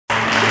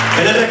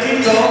En el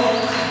requinto,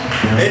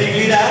 Eric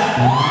Lira.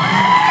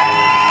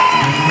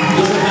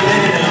 Yo soy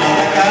handerien en la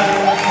bataca.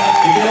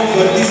 Y quiero un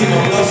fuertísimo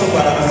aplauso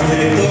para nuestro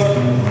director.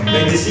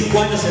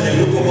 25 años en el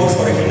grupo Vox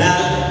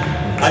original,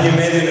 año y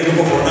medio en el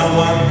grupo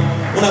Fornagua.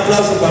 Un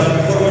aplauso para el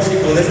mejor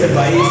músico de este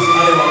país,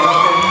 Ale.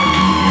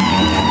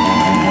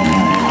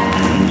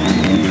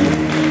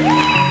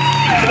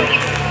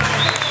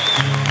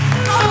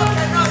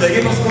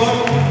 Seguimos con...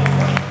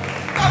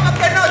 ¿Cómo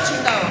que no,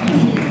 chingado?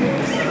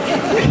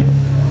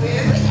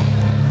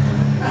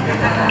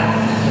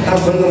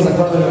 Estamos poniéndonos de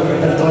acuerdo en el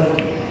repertorio.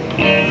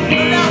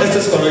 Esto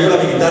es cuando yo la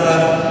mi guitarra.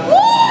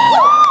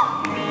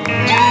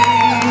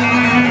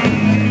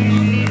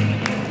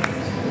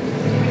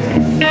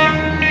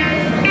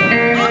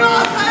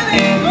 ¡Vamos,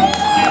 Ale!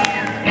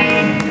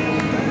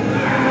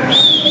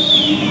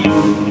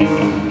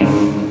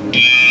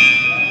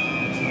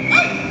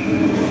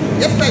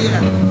 Ya está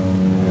llegando.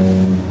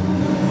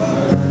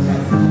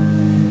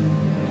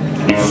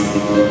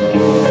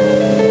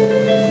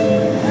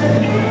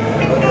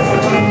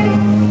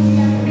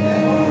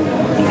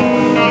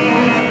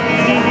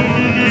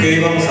 Ok,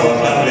 vamos a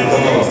bajar de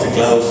tono a los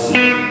teclados.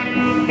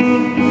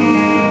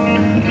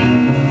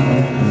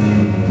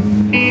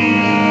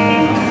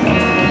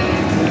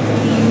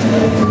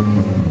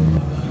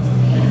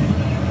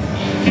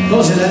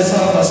 ¿Cómo se la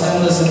estaba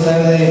pasando esta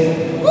tarde de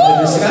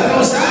festival?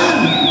 ¿Cómo están?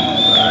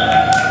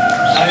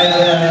 A ver.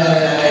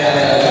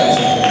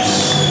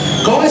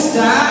 ¿Cómo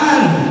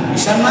están?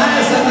 ¿Están mal?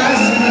 ¿Están mal?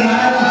 ¿Se sienten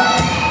mal?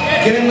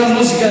 ¿Quieren más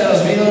música de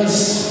los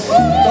Beatles?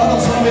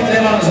 Todos son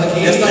Beatlemanos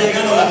aquí. Ya está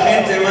llegando la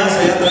gente más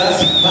allá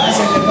atrás.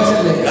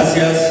 Pásenle.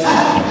 Gracias.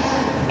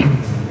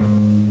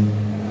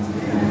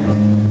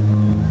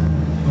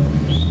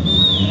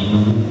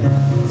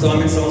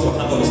 Solamente estamos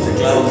bajando los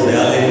teclados de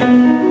Ale.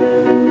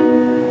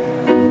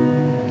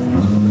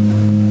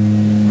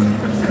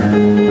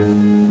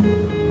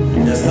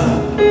 Ya está.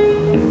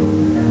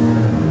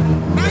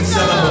 Esto se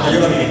llama cuando yo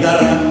la mi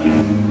guitarra.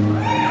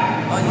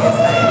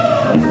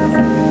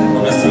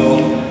 Con nuestro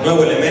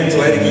nuevo elemento,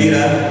 Eric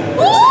Lira.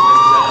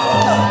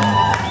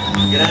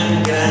 Gran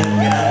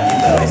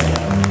guitarrista.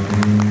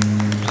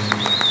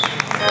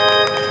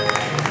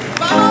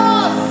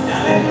 ¡Vamos!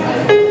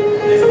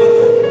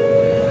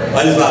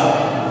 Ahí les va.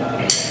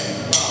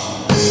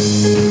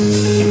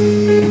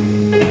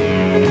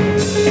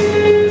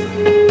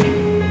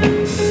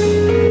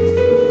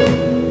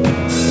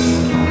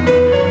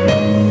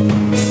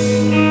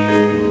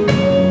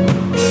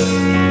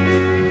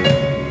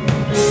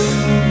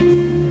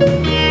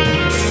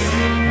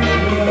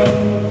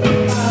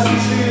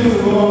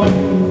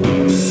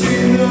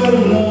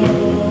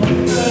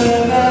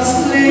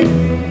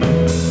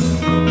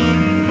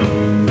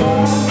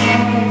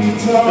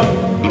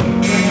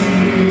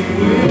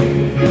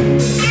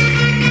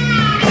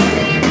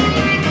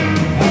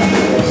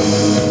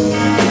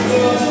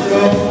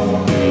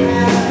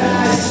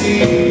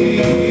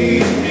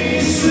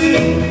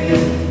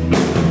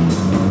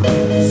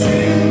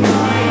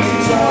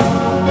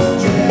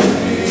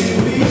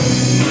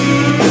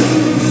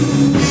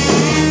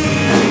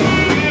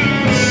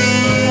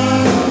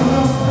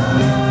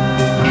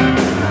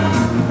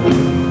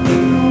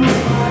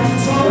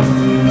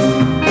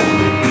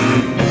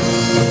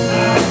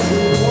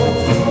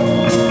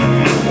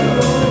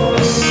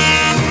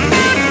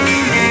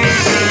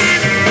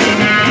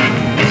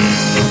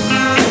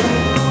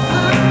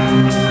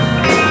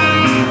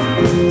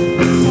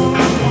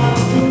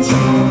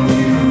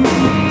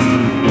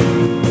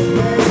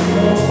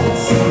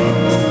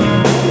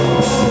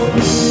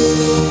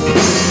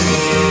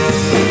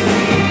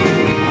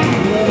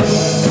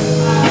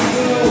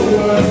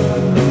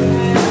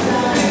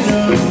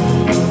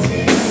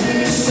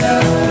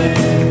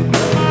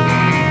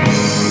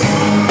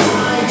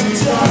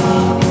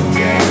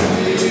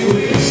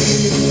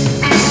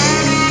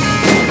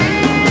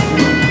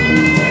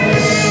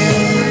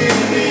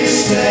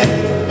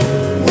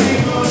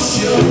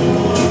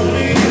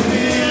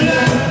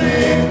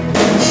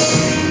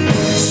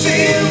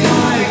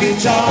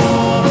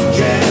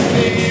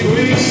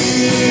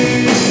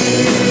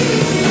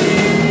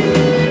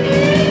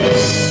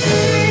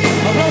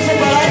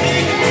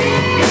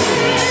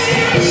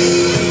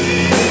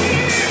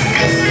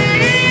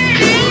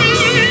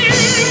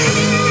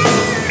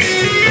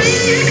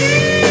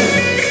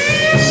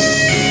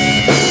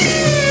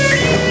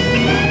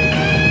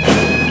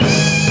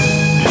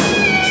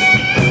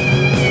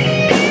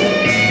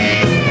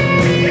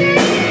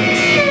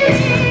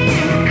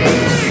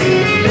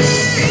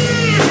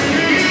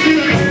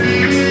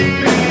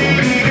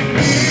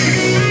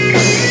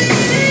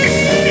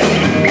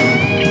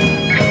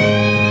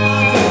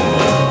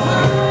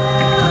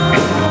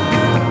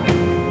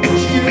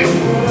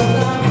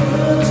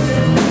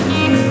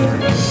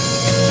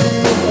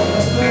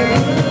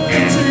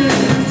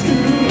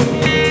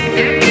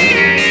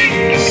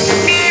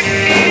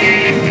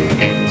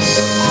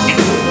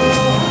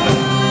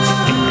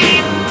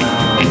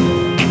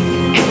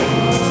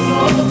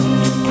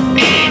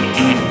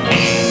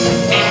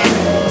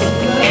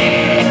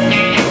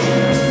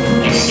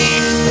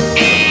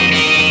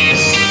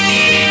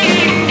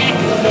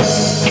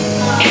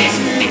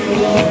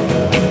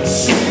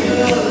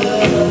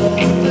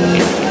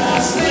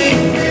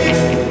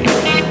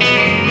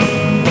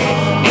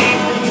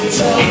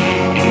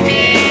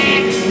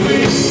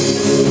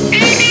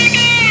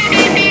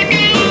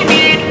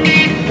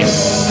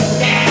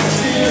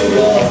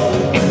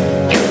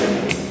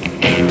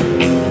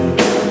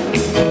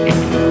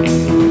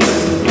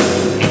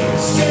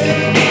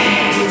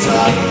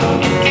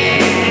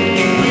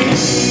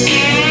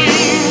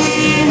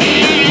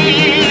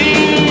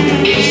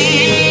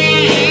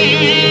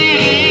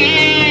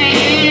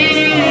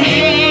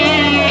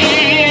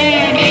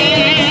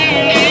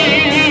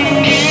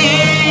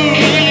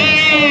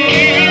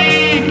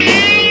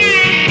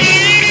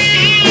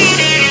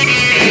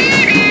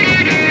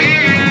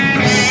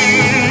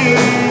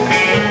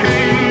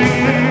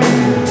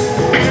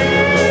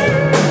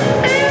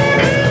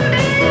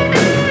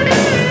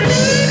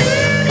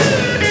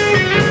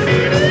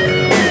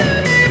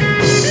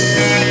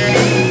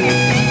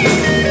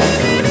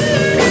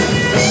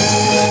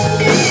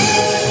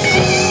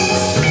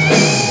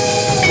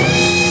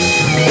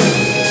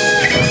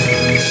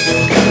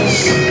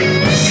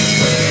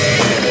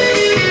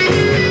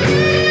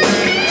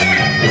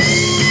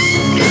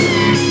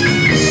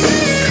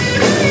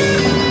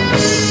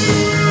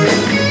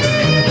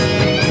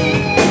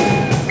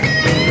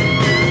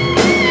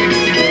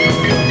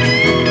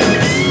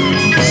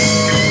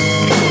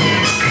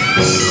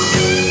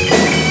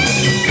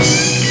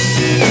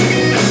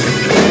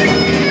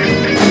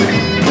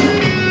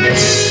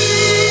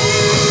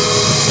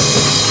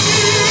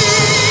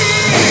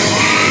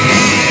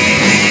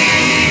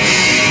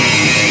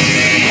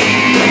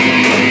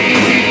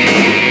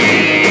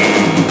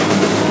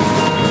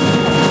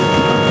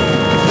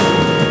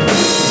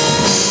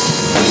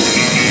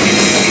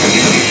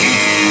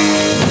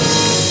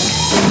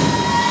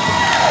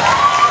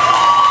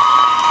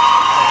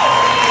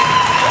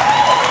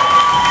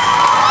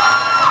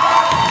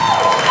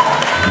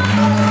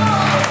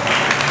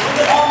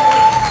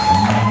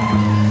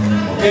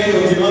 Ok,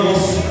 continuamos.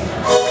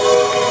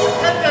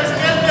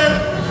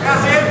 ¡Ya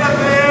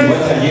siéntate!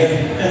 Igual que ayer.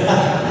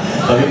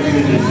 También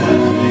pides de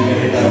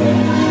Querétaro.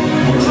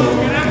 Mucho.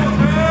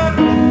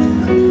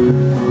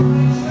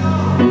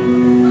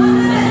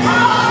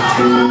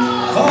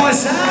 ¿Cómo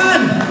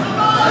están?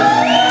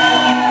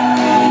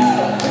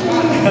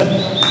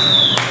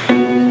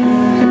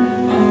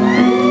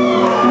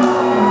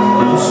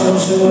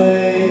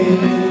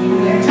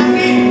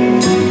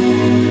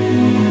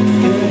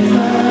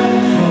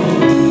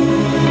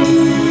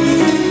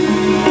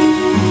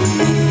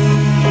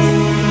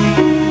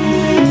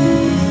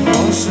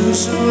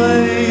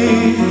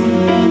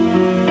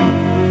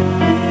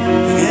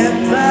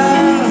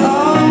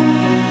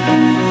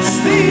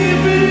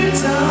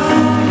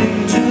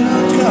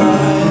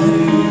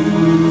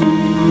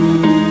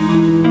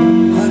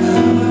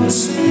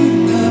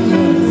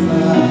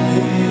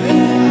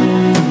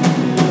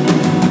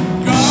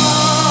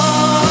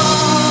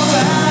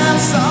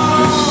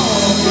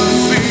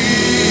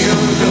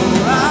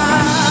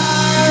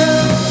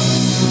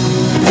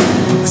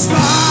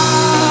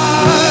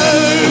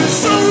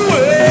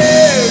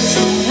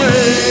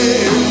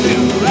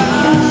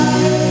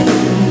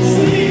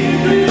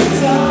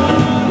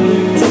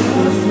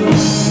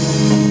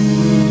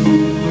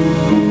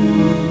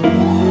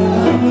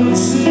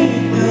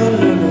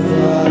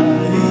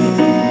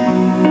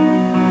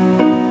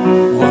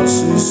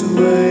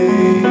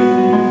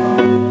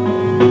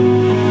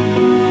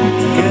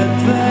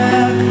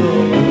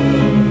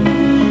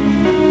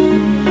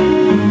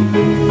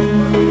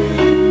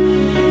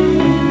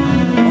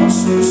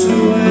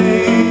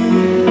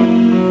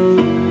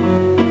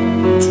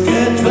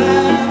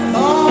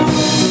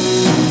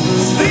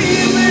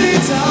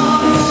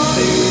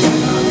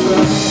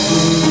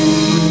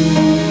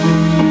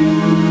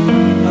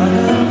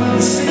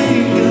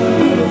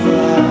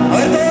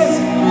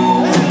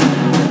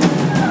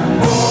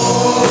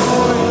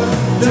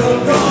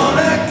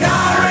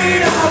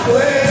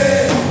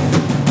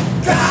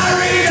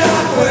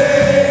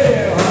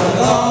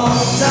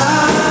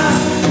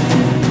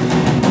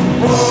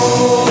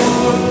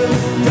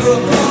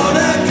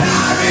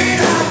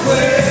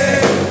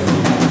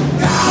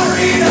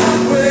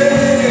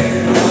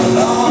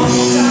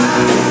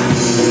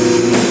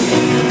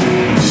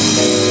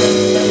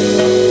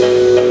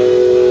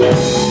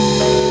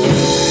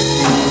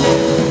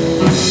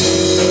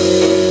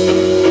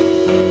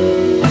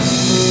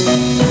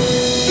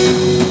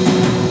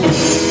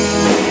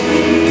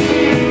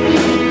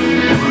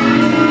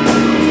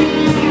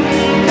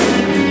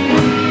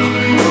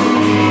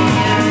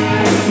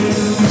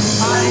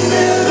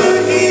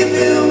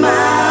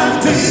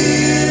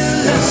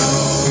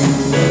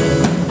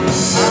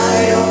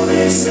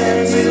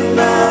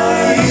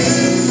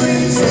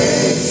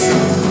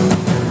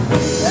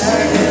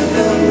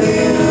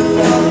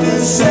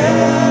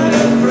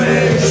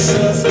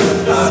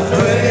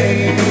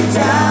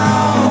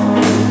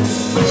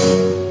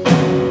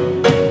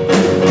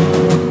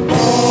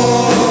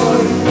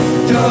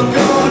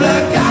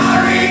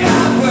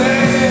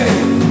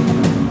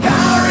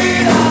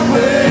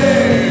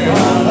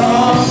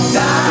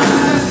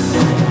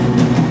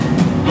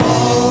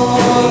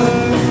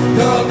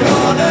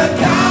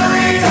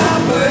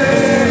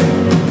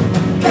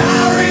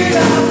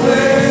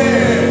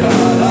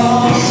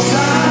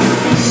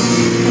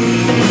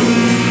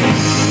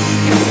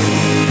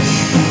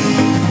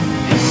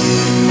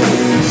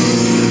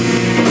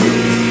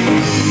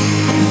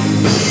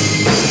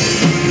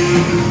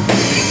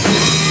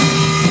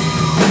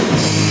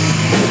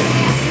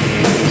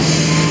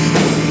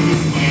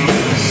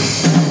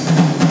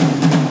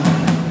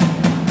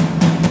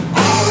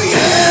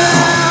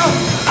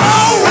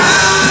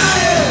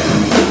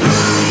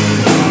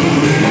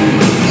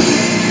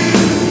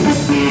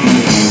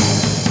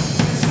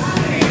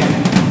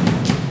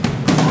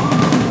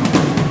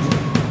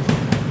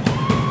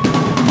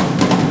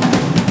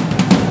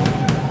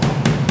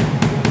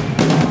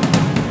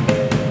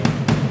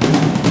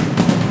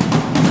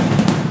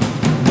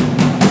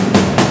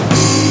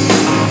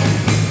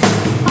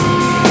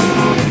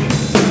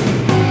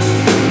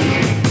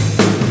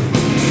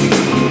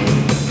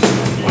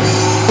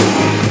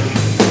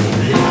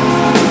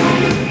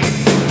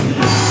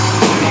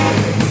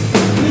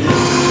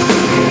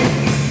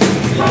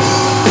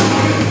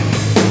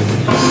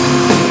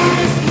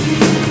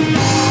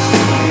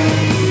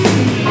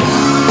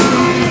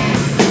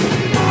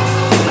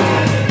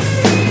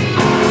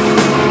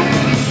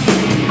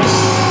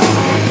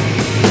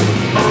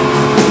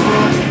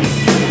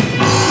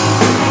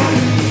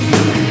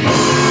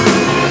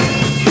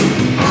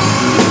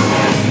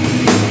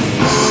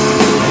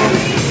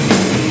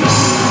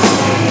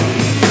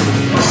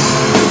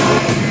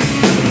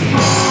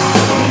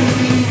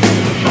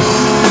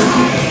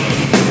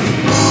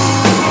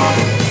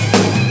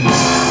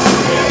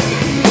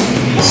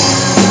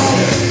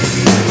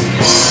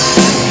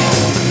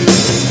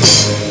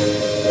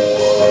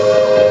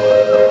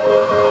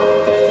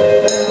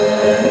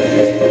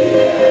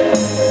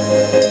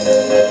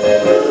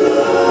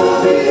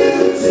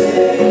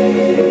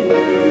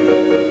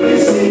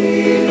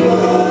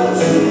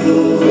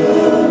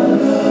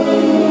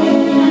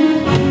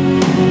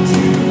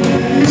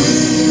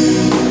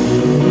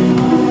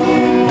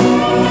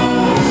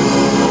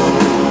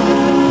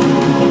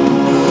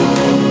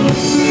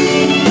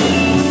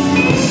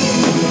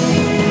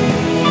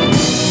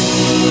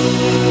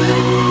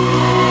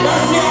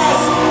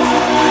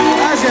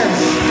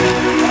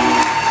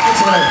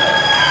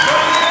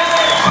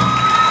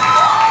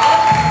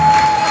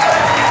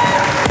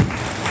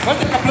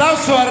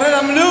 aplauso a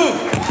RedAndBlue.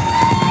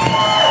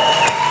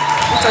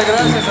 Muchas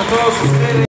gracias a todos ustedes.